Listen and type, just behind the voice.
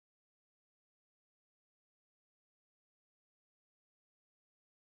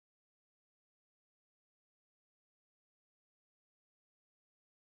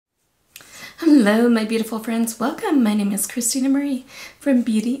Hello, my beautiful friends. Welcome. My name is Christina Marie from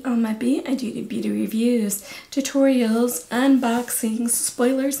BeautyAmaB. I do beauty reviews, tutorials, unboxings,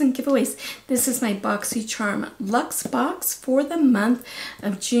 spoilers, and giveaways. This is my Boxycharm Luxe box for the month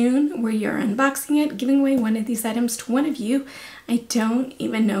of June, where you're unboxing it, giving away one of these items to one of you. I don't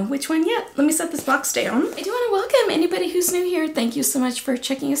even know which one yet. Let me set this box down. I do want to welcome anybody who's new here. Thank you so much for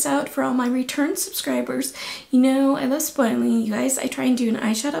checking us out. For all my return subscribers, you know I love spoiling you guys. I try and do an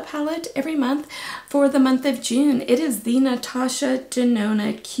eyeshadow palette every month for the month of June. It is the Natasha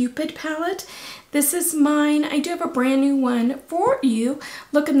Denona Cupid palette. This is mine. I do have a brand new one for you.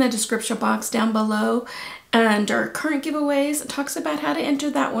 Look in the description box down below. And our current giveaways, it talks about how to enter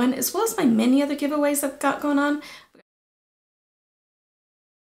that one, as well as my many other giveaways I've got going on.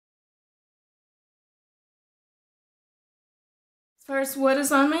 As far as what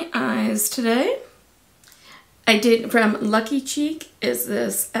is on my eyes today, I did from Lucky Cheek is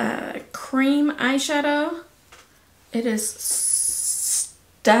this cream eyeshadow. It is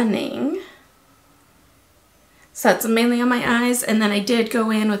stunning. So that's mainly on my eyes, and then I did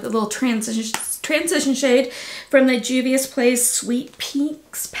go in with a little transition shade from the Juvia's Place Sweet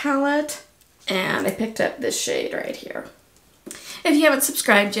Peaks palette, and I picked up this shade right here. If you haven't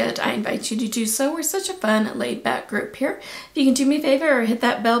subscribed yet, I invite you to do so. We're such a fun, laid-back group here. If you can do me a favor, hit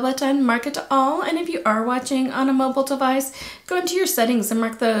that bell button, mark it to all, and if you are watching on a mobile device, go into your settings and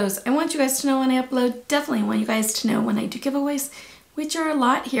mark those. I want you guys to know when I upload. Definitely want you guys to know when I do giveaways, which are a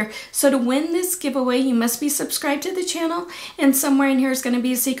lot here. So to win this giveaway, you must be subscribed to the channel, and somewhere in here is going to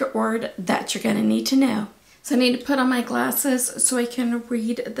be a secret word that you're going to need to know. So I need to put on my glasses so I can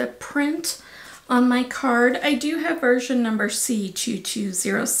read the print on my card. I do have version number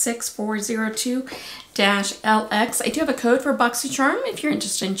C2206402-LX. I do have a code for Boxycharm if you're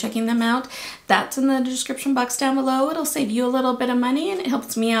interested in checking them out. That's in the description box down below. It'll save you a little bit of money, and it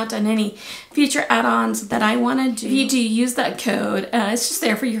helps me out on any future add-ons that I want to do. If you do use that code, it's just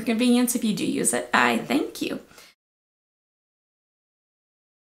there for your convenience. If you do use it, I thank you.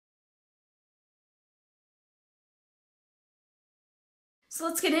 So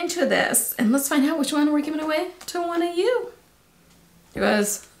let's get into this, and let's find out which one we're giving away to one of you. You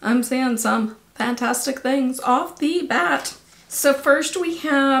guys, I'm seeing some fantastic things off the bat. So first we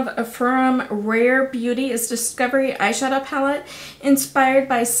have from Rare Beauty is Discovery Eyeshadow Palette, inspired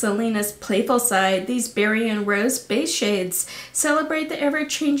by Selena's playful side. These berry and rose base shades celebrate the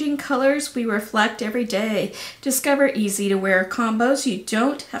ever-changing colors we reflect every day. Discover easy-to-wear combos you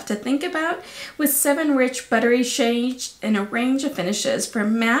don't have to think about, with 7 rich buttery shades and a range of finishes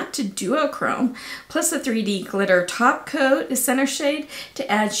from matte to duochrome, plus a 3D glitter top coat, a center shade to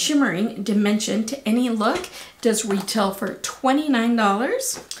add shimmering dimension to any look. Does retail for $29.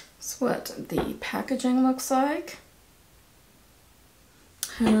 That's what the packaging looks like.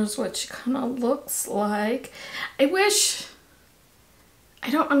 Here's what she kind of looks like. I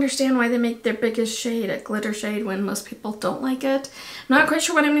don't understand why they make their biggest shade a glitter shade when most people don't like it. I'm not quite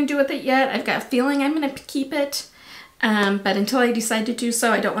sure what I'm going to do with it yet. I've got a feeling I'm going to keep it. But until I decide to do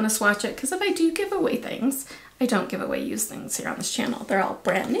so, I don't want to swatch it, because if I do give away things, I don't give away used things here on this channel. They're all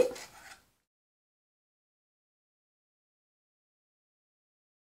brand new.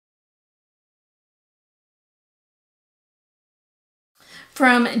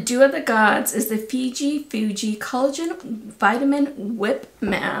 From Dew of the Gods is the Fiji Fuji Collagen Vitamin Whip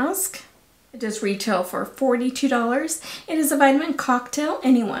Mask. It does retail for $42. It is a vitamin cocktail.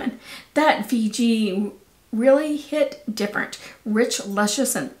 Anyone. That Fiji really hit different. Rich,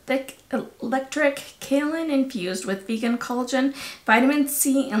 luscious, and thick electric kaolin infused with vegan collagen, vitamin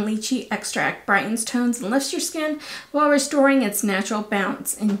C, and lychee extract brightens, tones, and lifts your skin while restoring its natural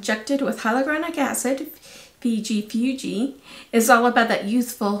bounce. Injected with hyaluronic acid, Fiji Fuji is all about that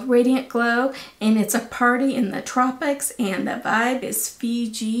youthful, radiant glow, and it's a party in the tropics, and the vibe is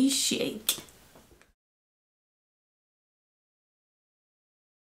Fiji chic.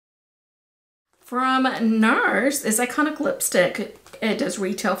 From NARS is Iconic Lipstick. It does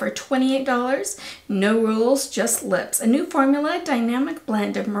retail for $28. No rules, just lips. A new formula, dynamic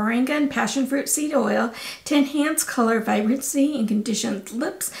blend of moringa and passion fruit seed oil to enhance color vibrancy and condition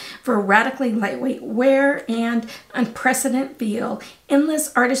lips for radically lightweight wear and unprecedented feel.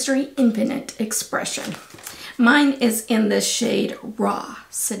 Endless artistry, infinite expression. Mine is in the shade Raw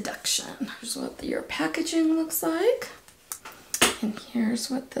Seduction. Here's what your packaging looks like. And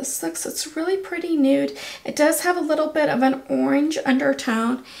here's what this looks. It's really pretty nude. It does have a little bit of an orange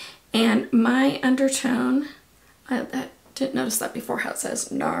undertone, and my undertone, I didn't notice that before, how it says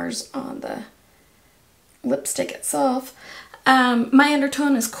NARS on the lipstick itself. My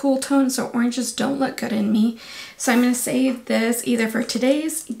undertone is cool tone, so oranges don't look good in me. So I'm going to save this either for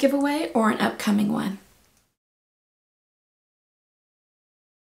today's giveaway or an upcoming one.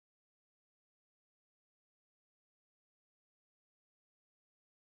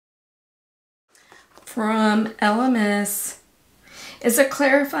 From LMS is a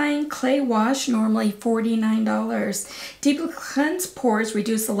clarifying clay wash, normally $49. Deeply cleanse pores,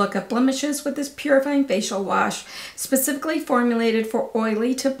 reduce the look of blemishes with this purifying facial wash, specifically formulated for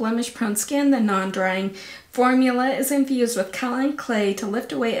oily to blemish prone skin. The non-drying formula is infused with kaolin clay to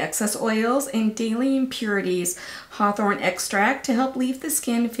lift away excess oils and daily impurities, hawthorn extract to help leave the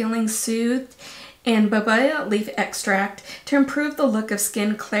skin feeling soothed, and baobab leaf extract to improve the look of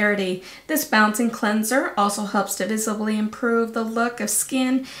skin clarity. This balancing cleanser also helps to visibly improve the look of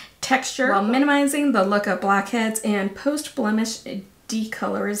skin texture while minimizing the look of blackheads and post-blemish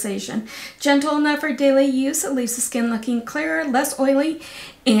decolorization. Gentle enough for daily use, it leaves the skin looking clearer, less oily,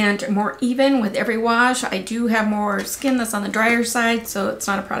 and more even with every wash. I do have more skin that's on the drier side, so it's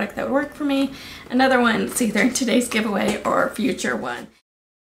not a product that would work for me. Another one, it's either in today's giveaway or a future one.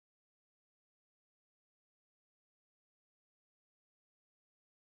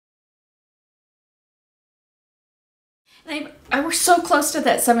 We're so close to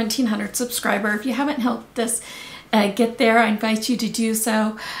that 1,700 subscriber. If you haven't helped us get there, I invite you to do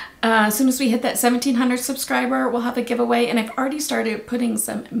so. As soon as we hit that 1,700 subscriber, we'll have a giveaway, and I've already started putting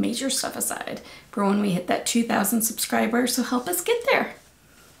some major stuff aside for when we hit that 2,000 subscribers, so help us get there.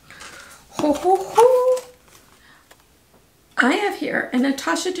 Ho, ho, ho. I have here a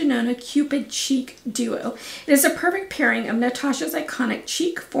Natasha Denona Cupid Cheek Duo. It is a perfect pairing of Natasha's iconic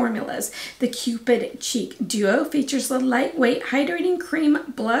cheek formulas. The Cupid Cheek Duo features the lightweight hydrating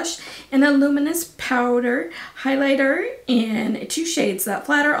cream blush and a luminous powder highlighter in 2 shades that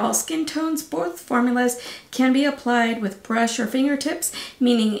flatter all skin tones. Both formulas can be applied with brush or fingertips,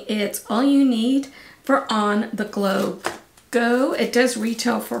 meaning it's all you need for on the glow go. It does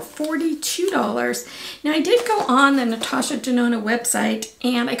retail for $42. Now I did go on the Natasha Denona website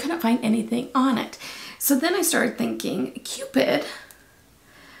and I couldn't find anything on it. So then I started thinking, Cupid,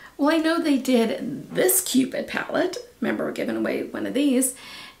 well, I know they did this Cupid palette. Remember, we're giving away one of these.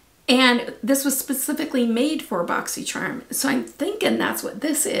 And this was specifically made for Boxycharm. So I'm thinking that's what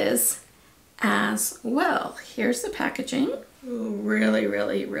this is as well. Here's the packaging. Ooh, really,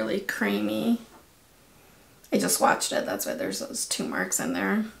 really, really creamy. I just watched it, that's why there's those 2 marks in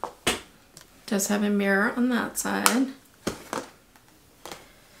there. Does have a mirror on that side.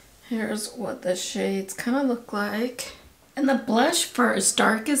 Here's what the shades kind of look like. And the blush, for as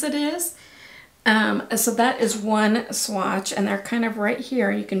dark as it is, so that is one swatch, and they're kind of right here.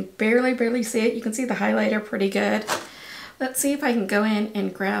 You can barely see it. You can see the highlighter pretty good. Let's see if I can go in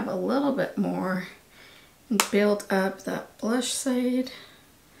and grab a little bit more and build up that blush side.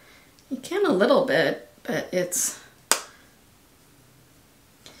 You can a little bit, but it's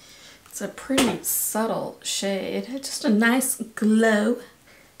a pretty subtle shade. Just a nice glow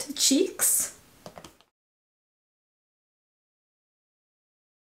to the cheeks.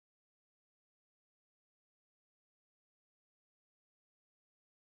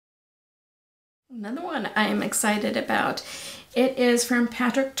 Another one I'm excited about. It is from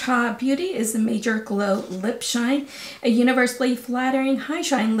Patrick Ta Beauty. Is the Major Glow Lip Shine, a universally flattering high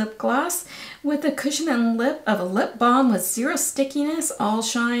shine lip gloss with a cushion and lip of a lip balm with 0 stickiness, all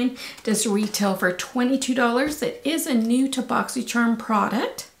shine. Does retail for $22. It is a new to Boxycharm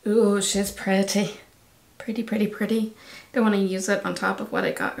product. Ooh, she's pretty. Pretty. Don't want to use it on top of what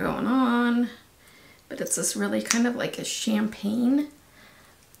I got going on, but it's this really kind of like a champagne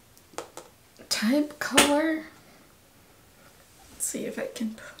type color. Let's see if I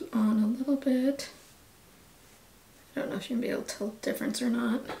can put on a little bit. I don't know if you'll be able to tell the difference or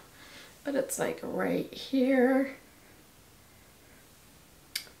not, but it's like right here.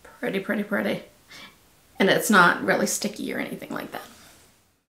 Pretty. And it's not really sticky or anything like that.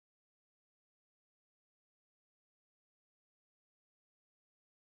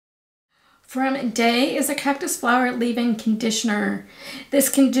 From Day is a cactus flower leave-in conditioner. This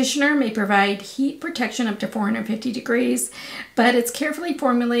conditioner may provide heat protection up to 450 degrees, but it's carefully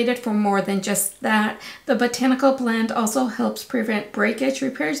formulated for more than just that. The botanical blend also helps prevent breakage,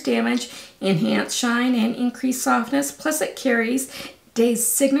 repairs damage, enhance shine, and increase softness. Plus it carries Day's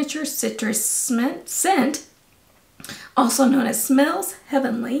signature citrus scent, also known as Smells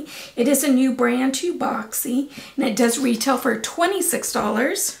Heavenly. It is a new brand to Boxy, and it does retail for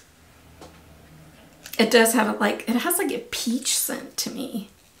 $26. It does have it has like a peach scent to me.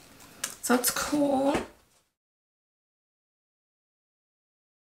 So it's cool.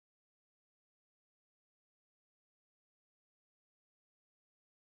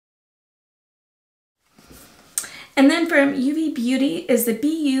 And then from UV Beauty is the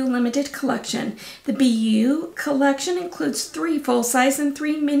BU Limited Collection. The BU collection includes 3 full-size and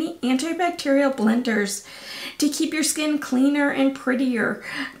 3 mini antibacterial blenders to keep your skin cleaner and prettier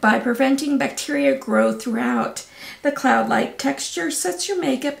by preventing bacteria growth throughout. The cloud-like texture sets your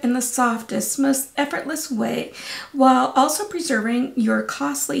makeup in the softest, most effortless way, while also preserving your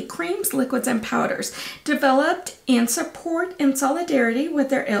costly creams, liquids, and powders. Developed and support in solidarity with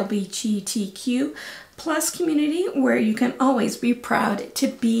their LGBTQ plus community, where you can always be proud to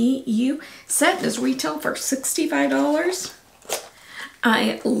be you. Set does retail for $65.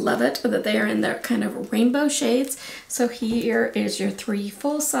 I love it that they are in their kind of rainbow shades. So here is your 3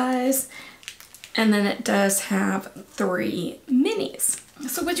 full size, and then it does have 3 minis.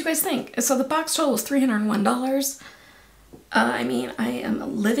 So what do you guys think? So the box total was $301. I mean, I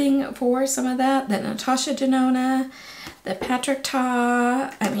am living for some of that. The Natasha Denona, the Patrick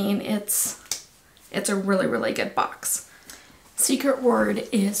Ta. I mean, it's a really, really good box. Secret word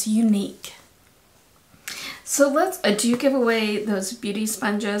is unique. So let's do give away those beauty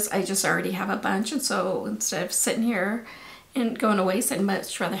sponges. I just already have a bunch, and so instead of sitting here and going to waste, I'd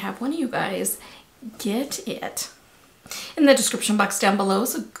much rather have one of you guys get it. In the description box down below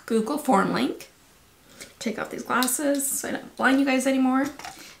is a Google form link. Take off these glasses so I don't blind you guys anymore.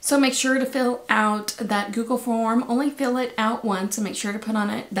 So make sure to fill out that Google form. Only fill it out once, and make sure to put on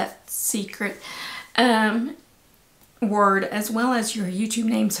it that secret word as well as your YouTube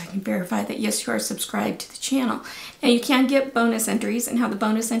name so I can verify that yes, you are subscribed to the channel. Now you can get bonus entries, and how the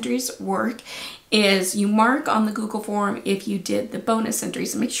bonus entries work is you mark on the Google form if you did the bonus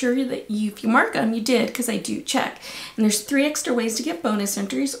entries, and make sure that if you mark them, you did, because I do check. And there's 3 extra ways to get bonus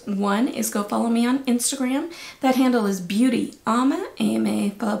entries. 1 is go follow me on Instagram. That handle is BeautyAmaB,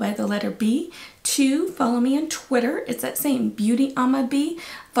 A-M-A followed by the letter B. 2, follow me on Twitter. It's that same BeautyAmaB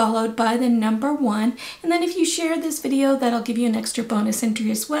followed by the number 1. And then if you share this video, that'll give you an extra bonus entry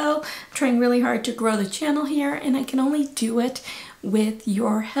as well. I'm trying really hard to grow the channel here, and I can only do it with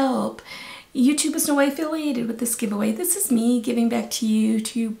your help. YouTube is no way affiliated with this giveaway. This is me giving back to you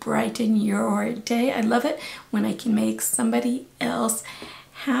to brighten your day. I love it when I can make somebody else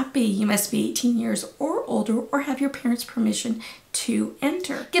happy. You must be 18 years or older or have your parents' permission to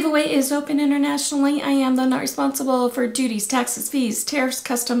enter. Giveaway is open internationally. I am, though, not responsible for duties, taxes, fees, tariffs,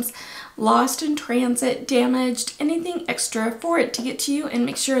 customs, lost in transit, damaged, anything extra for it to get to you, and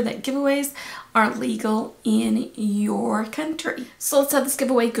make sure that giveaways are legal in your country. So let's have this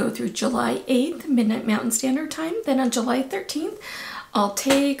giveaway go through July 8th, midnight Mountain Standard Time. Then on July 13th, I'll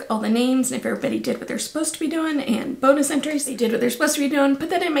take all the names, and if everybody did what they're supposed to be doing, and bonus entries, they did what they're supposed to be doing, put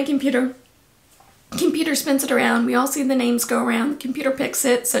that in my computer. Computer spins it around. We all see the names go around. The computer picks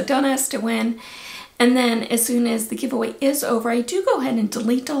it, so don't ask to win. And then as soon as the giveaway is over, I do go ahead and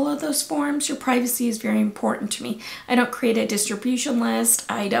delete all of those forms. Your privacy is very important to me. I don't create a distribution list.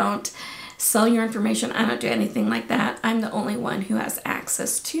 I don't sell your information. I don't do anything like that. I'm the only one who has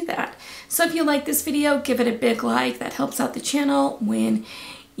access to that. So if you like this video, give it a big like. That helps out the channel when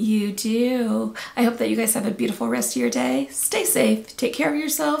you do. I hope that you guys have a beautiful rest of your day. Stay safe. Take care of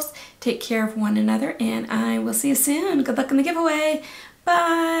yourselves. Take care of one another. And I will see you soon. Good luck in the giveaway.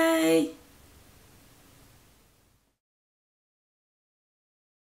 Bye.